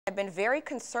I've been very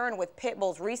concerned with pit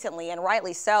bulls recently, and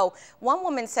rightly so. One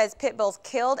woman says pit bulls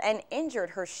killed and injured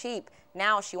her sheep.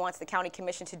 Now she wants the county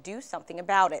commission to do something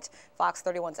about it. Fox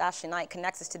 31's Ashley Knight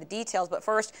connects us to the details, but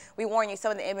first we warn you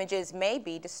some of the images may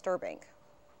be disturbing.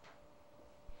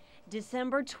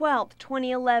 December 12,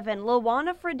 2011,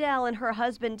 Lawana Friedel and her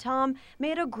husband Tom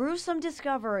made a gruesome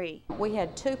discovery. We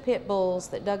had 2 pit bulls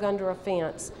that dug under a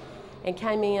fence and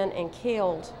came in and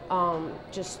killed,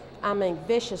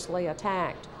 viciously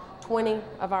attacked 20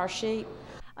 of our sheep.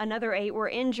 Another 8 were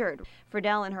injured.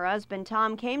 Friedel and her husband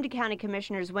Tom came to county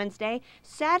commissioners Wednesday,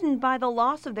 saddened by the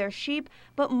loss of their sheep,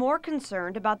 but more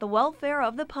concerned about the welfare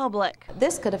of the public.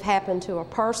 This could have happened to a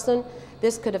person.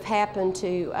 This could have happened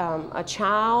to a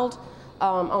child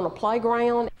on a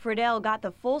playground. Friedel got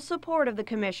the full support of the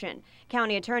commission.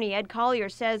 County Attorney Ed Collier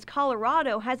says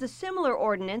Colorado has a similar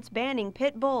ordinance banning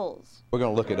pit bulls. We're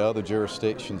going to look at other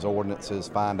jurisdictions' ordinances,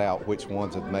 find out which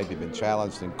ones have maybe been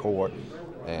challenged in court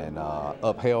and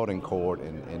upheld in court,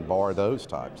 and bar those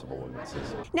types of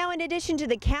ordinances. Now, in addition to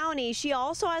the county, she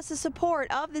also has the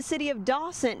support of the City of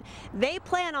Dawson. They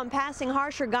plan on passing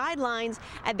harsher guidelines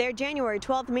at their January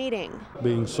 12th meeting.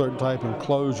 Being certain type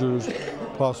enclosures,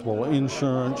 possible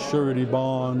insurance, surety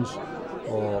bonds,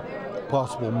 or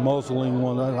possible muzzling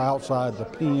one outside the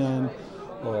pen.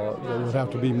 They would have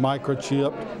to be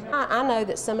microchipped. I know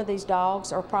that some of these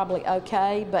dogs are probably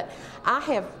okay, but I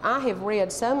have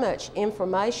read so much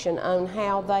information on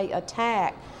how they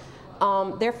attack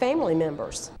their family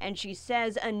members. And she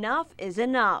says enough is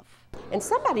enough. And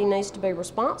somebody needs to be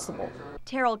responsible.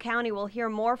 Terrell County will hear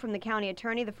more from the county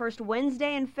attorney the first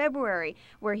Wednesday in February,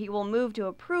 where he will move to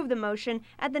approve the motion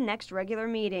at the next regular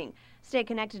meeting. Stay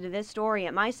connected to this story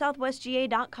at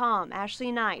mysouthwestga.com.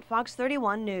 Ashley Knight, Fox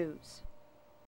 31 News.